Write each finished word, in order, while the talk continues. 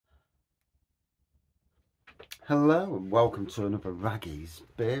Hello and welcome to another Raggy's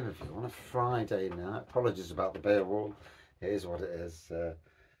beer review on a Friday night. Apologies about the beer wall. It is what it is.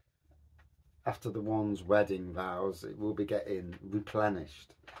 After the one's wedding vows, it will be getting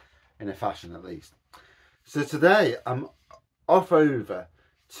replenished in a fashion at least. So today I'm off over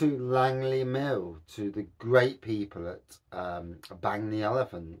to Langley Mill to the great people at Bang the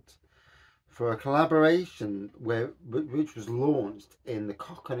Elephant for a collaboration which was launched in the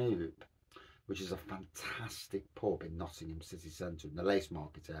Cockanoop, which is a fantastic pub in Nottingham city centre in the Lace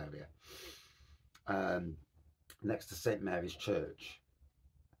Market area, next to St Mary's Church.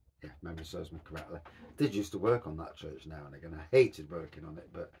 Yeah, if memory serves me correctly. I did used to work on that church now and again. I hated working on it,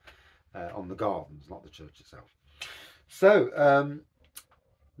 but on the gardens, not the church itself. So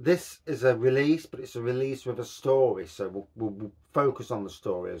this is a release, but it's a release with a story, so we'll focus on the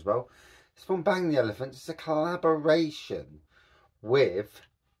story as well. It's from Bang the Elephant. It's a collaboration with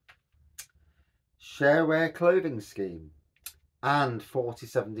Shareware Clothing Scheme and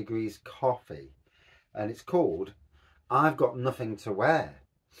 47 Degrees Coffee, and it's called I've Got Nothing to Wear.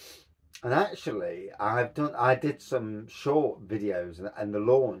 And actually I did some short videos and the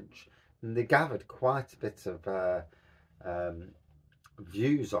launch, and they gathered quite a bit of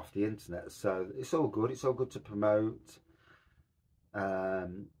views off the internet, so it's all good. It's all good to promote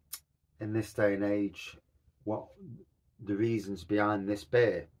in this day and age what the reasons behind this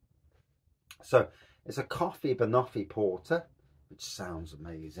beer. So it's a Coffee Bannoffee Porter, which sounds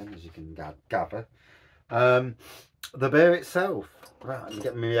amazing, as you can gather. The beer itself, right,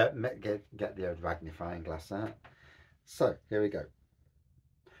 let me get the old magnifying glass out. So here we go.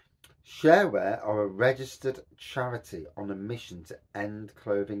 Shareware are a registered charity on a mission to end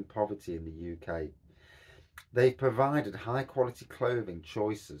clothing poverty in the UK. They've provided high quality clothing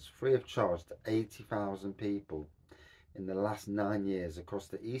choices free of charge to 80,000 people in the last 9 years across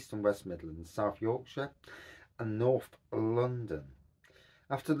the East and West Midlands, South Yorkshire and North London.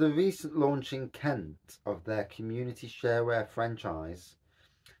 After the recent launch in Kent of their community shareware franchise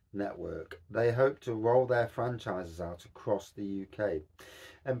network, they hope to roll their franchises out across the UK,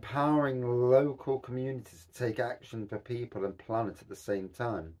 empowering local communities to take action for people and planet at the same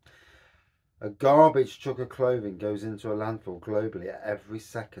time. A garbage truck of clothing goes into a landfill globally at every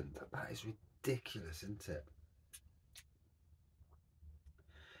second. That is ridiculous, isn't it?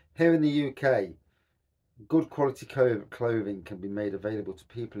 Here in the UK, good quality clothing can be made available to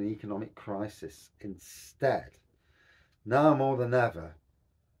people in economic crisis. Instead, now more than ever,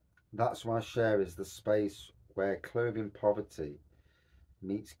 that's why Share is the space where clothing poverty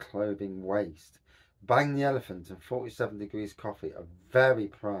meets clothing waste. Bang the Elephant and 47 Degrees Coffee are very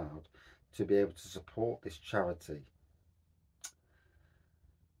proud to be able to support this charity.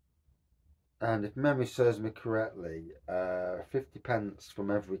 And if memory serves me correctly, 50 pence from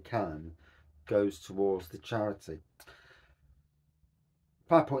every can goes towards the charity.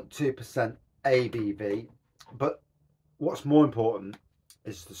 5.2% ABV, but what's more important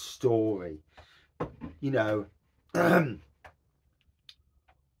is the story. You know,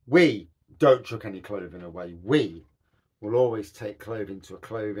 we don't chuck any clothing away. We will always take clothing to a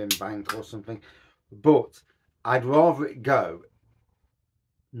clothing bank or something, but I'd rather it go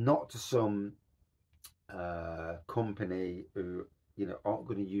not to some company who, you know, aren't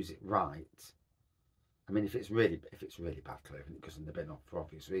going to use it right. I mean, if it's really bad clothing, it goes in the bin for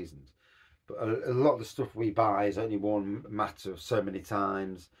obvious reasons. But a lot of the stuff we buy is only worn a matter of so many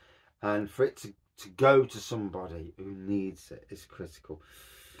times, and for it to go to somebody who needs it is critical.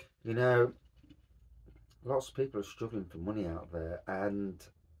 You know, lots of people are struggling for money out there, and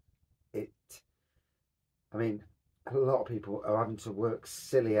I mean, a lot of people are having to work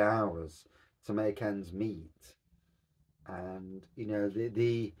silly hours to make ends meet, and you know,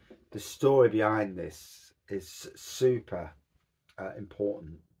 the story behind this is super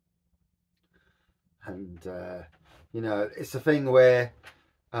important. And you know, it's a thing where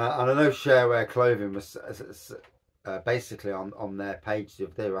and I know Shareware Clothing was basically on their page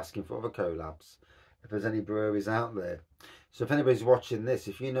they were asking for other collabs, if there's any breweries out there. So if anybody's watching this,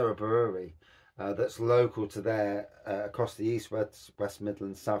 if you know a brewery that's local to there, across the East, West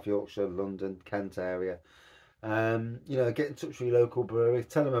Midlands, South Yorkshire, London, Kent area, you know, get in touch with your local brewery,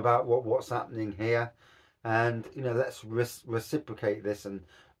 tell them about what's happening here, and you know, let's reciprocate this and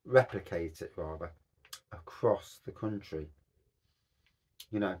replicate it rather across the country.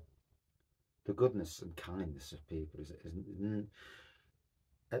 You know, the goodness and kindness of people is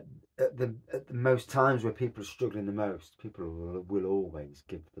at the most times where people are struggling the most, people will always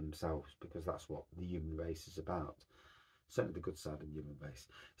give themselves, because that's what the human race is about. Certainly the good side of the human race.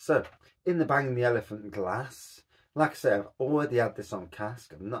 So, in the Bang the Elephant glass, like I say, I've already had this on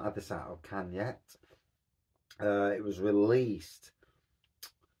cask. I've not had this out of can yet. It was released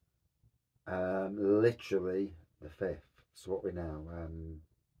literally the 5th. So what we now?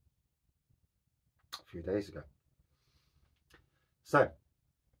 A few days ago. So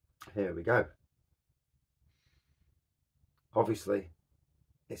here we go. Obviously,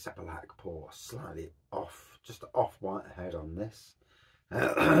 it's a black pour, slightly off, just off white head on this.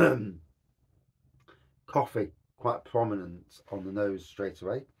 Coffee, quite prominent on the nose straight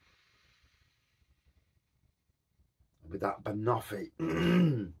away. With that Bannoffee,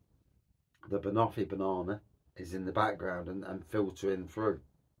 the Bannoffee banana is in the background and filtering through.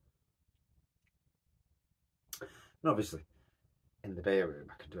 And obviously, in the beer room,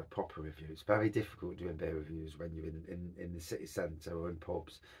 I can do a proper review. It's very difficult doing beer reviews when you're in the city centre or in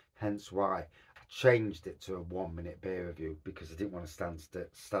pubs. Hence why I changed it to a 1-minute beer review, because I didn't want to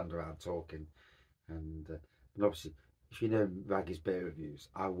stand around talking. And obviously, if you know Raggy's beer reviews,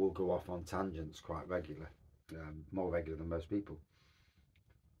 I will go off on tangents quite regularly, more regular than most people.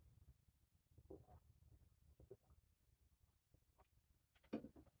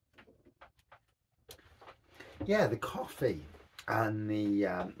 Yeah, the coffee and the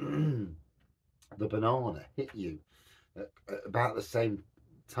the banana hit you at about the same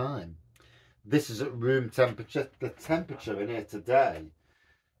time. This is at room temperature. The temperature in here today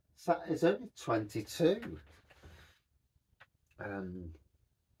is only 22.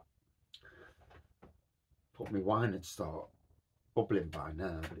 Thought my wine would start bubbling by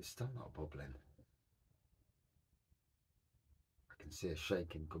now, but it's still not bubbling. I can see a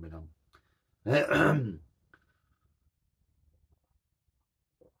shaking coming on.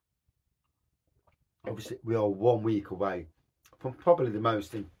 Obviously, we are 1 week away from probably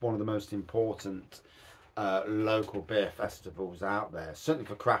one of the most important local beer festivals out there, certainly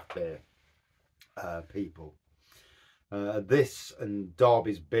for craft beer people. This and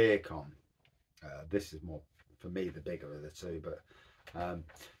Derby's Beer Con. This is more, for me, the bigger of the two, but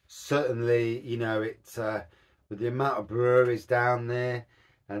certainly, you know, it's with the amount of breweries down there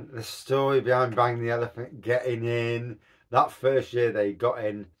and the story behind Bang the Elephant getting in. That first year they got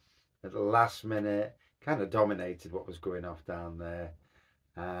in at the last minute, kind of dominated what was going off down there.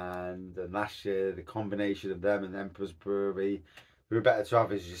 And last year, the combination of them and Emperor's Brewery, who better to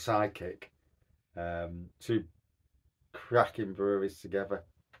have as your sidekick. Two cracking breweries together.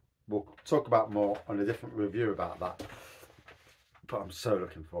 We'll talk about more on a different review about that. But I'm so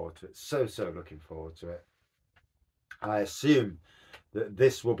looking forward to it. So looking forward to it. I assume that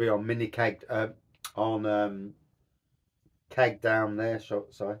this will be on mini keg, keg down there.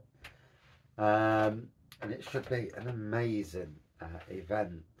 Sorry. And it should be an amazing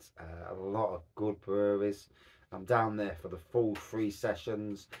event. A lot of good breweries. I'm down there for the full 3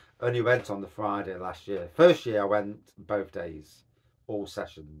 sessions. Only went on the Friday last year. First year I went both days, all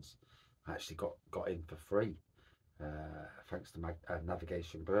sessions. I actually got in for free, thanks to my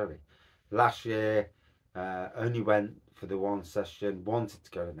Navigation Brewery. Last year only went for the 1 session. Wanted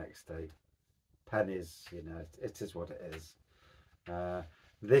to go the next day. Pennies, you know, it is what it is.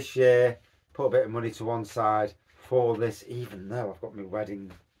 This year, put a bit of money to one side for this, even though I've got my wedding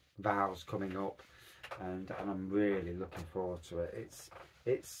vows coming up, and I'm really looking forward to it.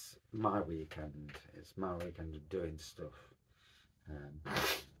 It's my weekend. It's my weekend of doing stuff.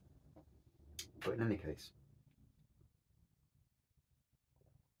 But in any case,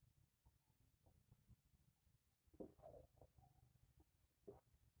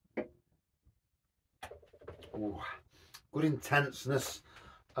 ooh, good intenseness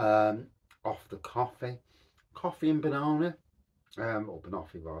off the coffee and banana, or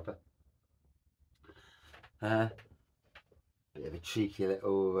Bannoffee rather. Bit of a cheeky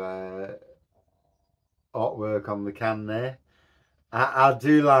little artwork on the can there. I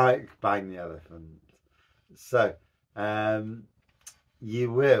do like Bang the Elephant. So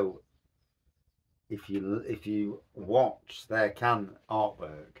you will, if you watch their can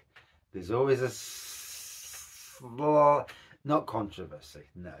artwork, there's always a not controversy,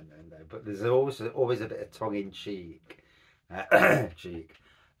 no, but there's always a bit of tongue-in-cheek, and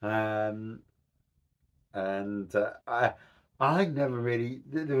I never really.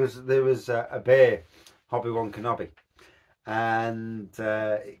 There was a beer, Hobby One Kenobi, and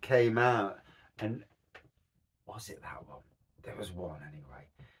it came out, and was it that one? There was one anyway,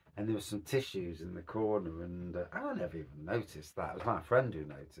 and there was some tissues in the corner, and I never even noticed that. It was my friend who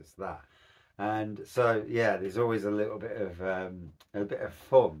noticed that. And so yeah, there's always a little bit of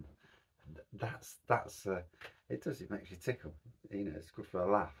fun. That's it does, it makes you tickle, you know, it's good for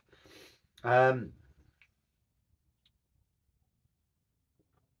a laugh. I've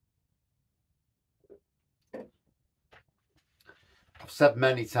said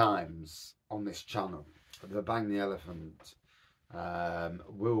many times on this channel the Bang the Elephant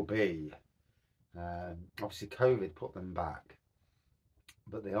will be, obviously COVID put them back,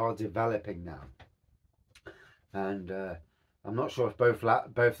 but they are developing now. And I'm not sure if both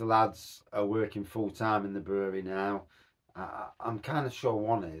the lads are working full time in the brewery now. I'm kind of sure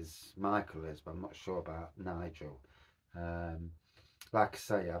one is, Michael is, but I'm not sure about Nigel. Like I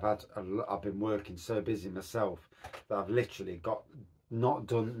say, I've been working so busy myself that I've literally not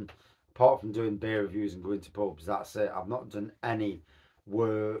done, apart from doing beer reviews and going to pubs. That's it. I've not done any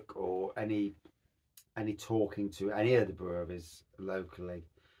work or any talking to any of the breweries locally.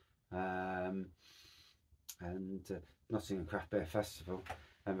 And Nottingham Craft Beer Festival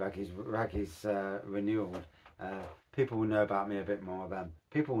and Raggy's renewal. People will know about me a bit more then.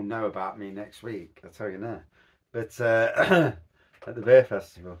 People will know about me next week, I'll tell you now. But at the beer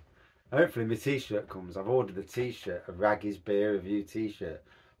festival, hopefully my t-shirt comes. I've ordered a t-shirt, a Raggy's beer review t-shirt,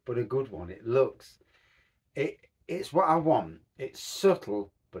 but a good one. It's what I want. It's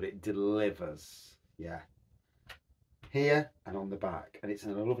subtle, but it delivers. Yeah. Here and on the back, and it's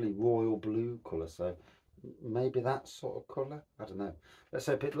in a lovely royal blue colour, so maybe that sort of colour, I don't know. Let's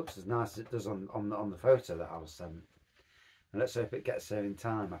hope it looks as nice as it does on the photo that I was sent, and let's hope it gets here in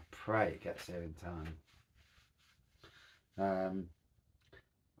time. I pray it gets here in time. I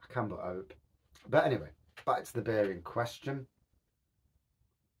can but hope. But anyway, back to the beer in question.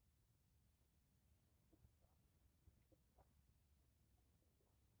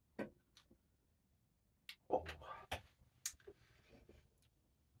 Oh,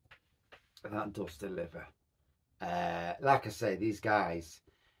 that does deliver. Like I say, these guys,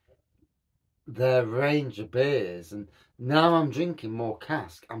 their range of beers, and now I'm drinking more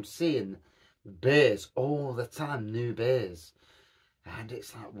cask. I'm seeing beers all the time, new beers, and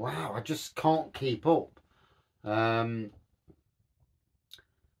it's like, wow, I just can't keep up. And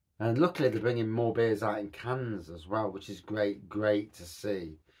luckily they're bringing more beers out in cans as well, which is great to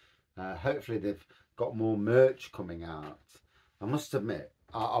see. Hopefully they've got more merch coming out. I must admit,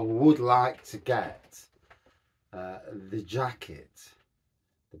 I would like to get the jacket,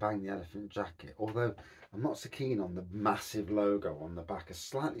 the Bang the Elephant jacket, although I'm not so keen on the massive logo on the back. A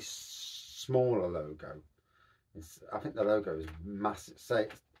slightly smaller logo. I think the logo is massive. Say,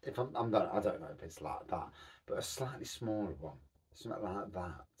 if I don't know if it's like that, but a slightly smaller one, something like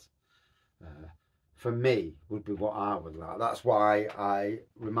that. For me, would be what I would like. That's why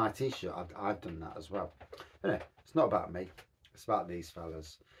with my t-shirt, I've done that as well. Anyway, it's not about me. It's about these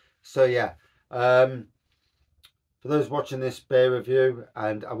fellas. So yeah, for those watching this beer review,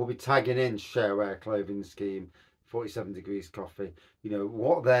 and I will be tagging in Shareware Clothing Scheme, 47 Degrees Coffee. You know,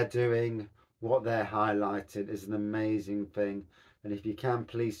 what they're doing, what they're highlighting is an amazing thing. And if you can,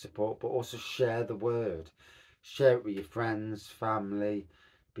 please support, but also share the word. Share it with your friends, family,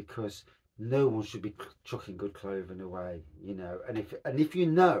 because no one should be chucking good clothing away, you know. And if you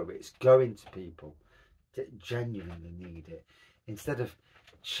know it's going to people that genuinely need it, instead of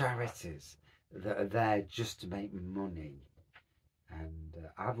charities that are there just to make money. And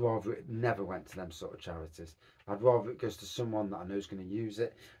I'd rather it never went to them sort of charities. I'd rather it goes to someone that I know is going to use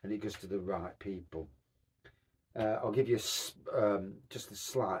it, and it goes to the right people. I'll give you just a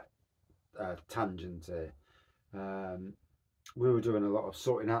slight tangent here. We were doing a lot of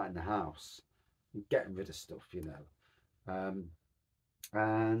sorting out in the house, getting rid of stuff, you know.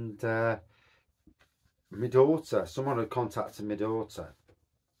 And my daughter, someone had contacted my daughter.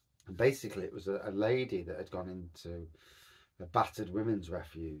 And basically it was a lady that had gone into a battered women's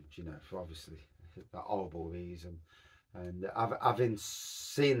refuge, you know, for obviously that horrible reason. And having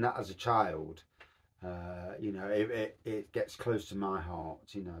seen that as a child, you know, it gets close to my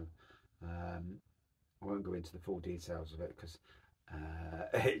heart, you know. I won't go into the full details of it because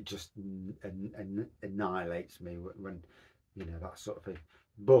it just annihilates me when, you know, that sort of thing.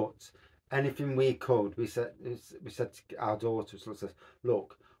 But anything we could, we said to our daughter,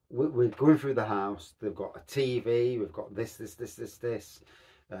 look, we're going through the house. They've got a TV, we've got this,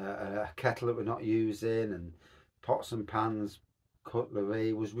 a kettle that we're not using, and pots and pans,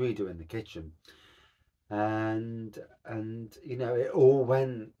 cutlery. Was redoing the kitchen, and you know, it all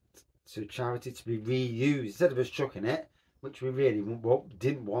went to charity to be reused instead of us chucking it, which we really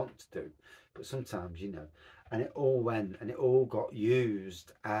didn't want to do. But sometimes, you know, and it all went and it all got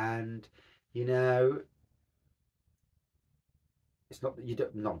used, and you know, it's not that you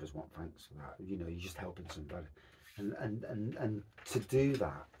don't, none of us want thanks for that, you know, you're just helping somebody. And to do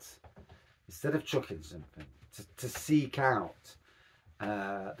that, instead of chucking something, to seek out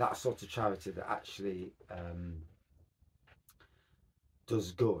that sort of charity that actually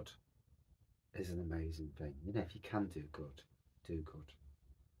does good is an amazing thing. You know, if you can do good, do good.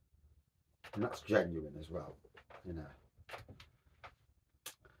 And that's genuine as well, you know.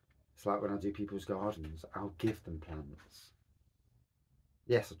 It's like when I do people's gardens, I'll give them plants.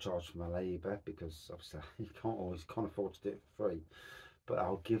 Yes, I charge for my labour because obviously you can't afford to do it for free. But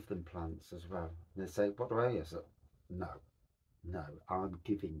I'll give them plants as well. And they say, "What do I owe you?" I said, no, I'm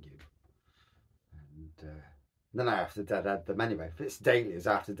giving you. And then I have to deadhead them anyway. If it's dahlias,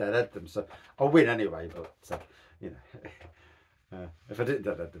 I have to deadhead them. So I'll win anyway. But you know, if I didn't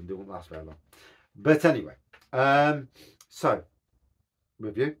deadhead them, they wouldn't last very long. But anyway, so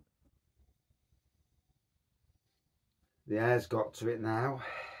review. The air's got to it now.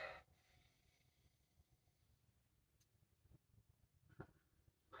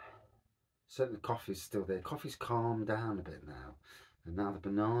 So the coffee's still there. Coffee's calmed down a bit now. And now the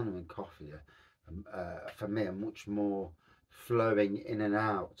banana and coffee are, for me, are much more flowing in and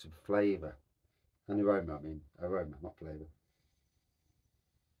out of flavour. And aroma, I mean. Aroma, not flavour.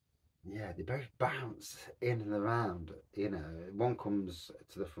 Yeah, they both bounce in and around. You know, one comes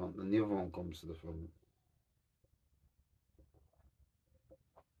to the front and the other one comes to the front.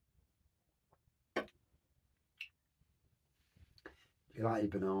 If you like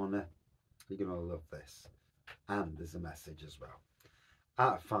your banana, you're going to love this. And there's a message as well.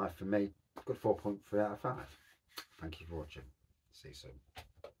 Out of 5 for me, good 4.3 out of 5. Thank you for watching. See you soon.